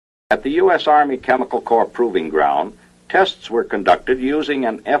At the U.S. Army Chemical Corps Proving Ground, tests were conducted using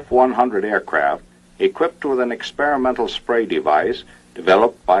an F-100 aircraft equipped with an experimental spray device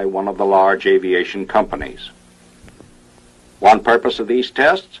developed by one of the large aviation companies. One purpose of these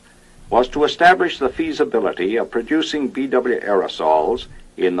tests was to establish the feasibility of producing BW aerosols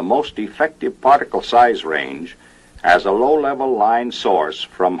in the most effective particle size range as a low-level line source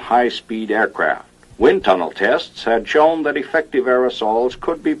from high-speed aircraft. Wind tunnel tests had shown that effective aerosols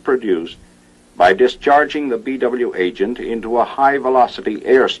could be produced by discharging the BW agent into a high-velocity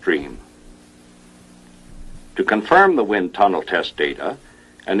airstream. To confirm the wind tunnel test data,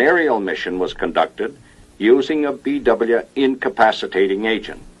 an aerial mission was conducted using a BW incapacitating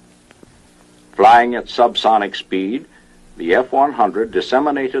agent. Flying at subsonic speed, the F-100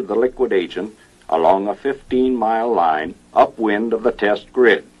 disseminated the liquid agent along a 15-mile line upwind of the test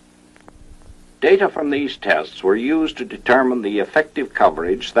grid. Data from these tests were used to determine the effective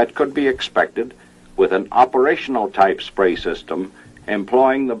coverage that could be expected with an operational type spray system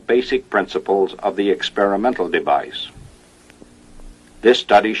employing the basic principles of the experimental device. This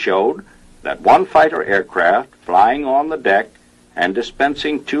study showed that one fighter aircraft flying on the deck and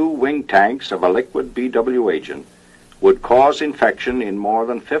dispensing 2 wing tanks of a liquid BW agent would cause infection in more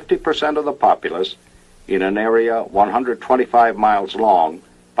than 50% of the populace in an area 125 miles long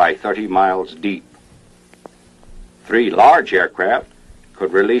by 30 miles deep. 3 large aircraft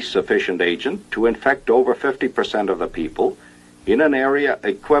could release sufficient agent to infect over 50% of the people in an area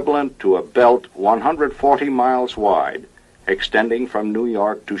equivalent to a belt 140 miles wide extending from New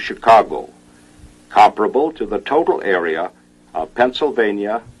York to Chicago, comparable to the total area of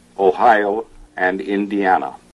Pennsylvania, Ohio, and Indiana.